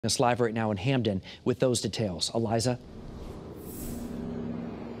Us live right now in Hamden with those details. Eliza.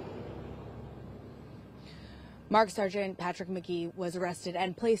 Mark Sergeant Patrick McKee was arrested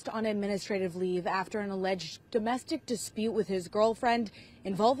and placed on administrative leave after an alleged domestic dispute with his girlfriend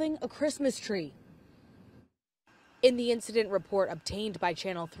involving a Christmas tree. In the incident report obtained by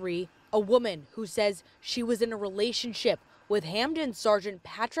Channel 3, a woman who says she was in a relationship with Hamden Sergeant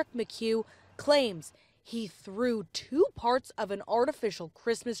Patrick McKee claims he threw 2 parts of an artificial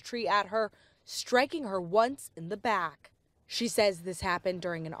Christmas tree at her, striking her once in the back. She says this happened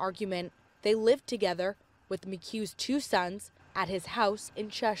during an argument. They lived together with McKee's 2 sons at his house in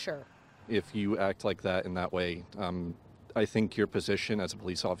Cheshire. If you act like that in that way, I think your position as a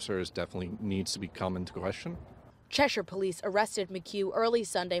police officer definitely needs to be come into question. Cheshire Police arrested McKee early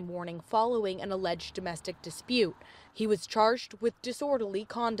Sunday morning following an alleged domestic dispute. He was charged with disorderly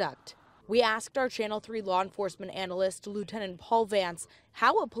conduct. We asked our Channel 3 law enforcement analyst, Lieutenant Paul Vance,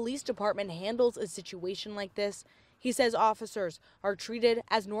 how a police department handles a situation like this. He says officers are treated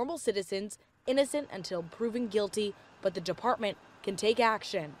as normal citizens, innocent until proven guilty, but the department can take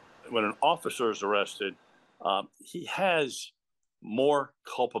action. When an officer is arrested, he has more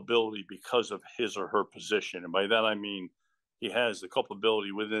culpability because of his or her position. And by that I mean he has the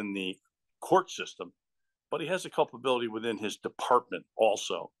culpability within the court system, but he has the culpability within his department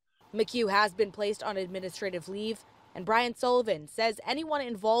also. McKee has been placed on administrative leave, and Brian Sullivan says anyone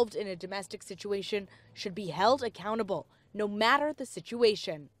involved in a domestic situation should be held accountable, no matter the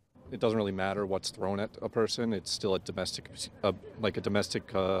situation. It doesn't really matter what's thrown at a person. It's still a domestic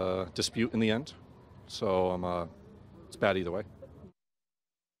dispute in the end. So it's bad either way.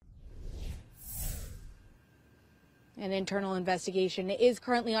 An internal investigation is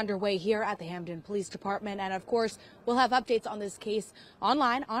currently underway here at the Hamden Police Department. And of course, we'll have updates on this case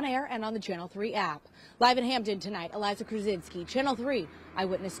online, on air, and on the Channel 3 app. Live in Hamden tonight, Eliza Kruzinski, Channel 3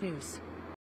 Eyewitness News.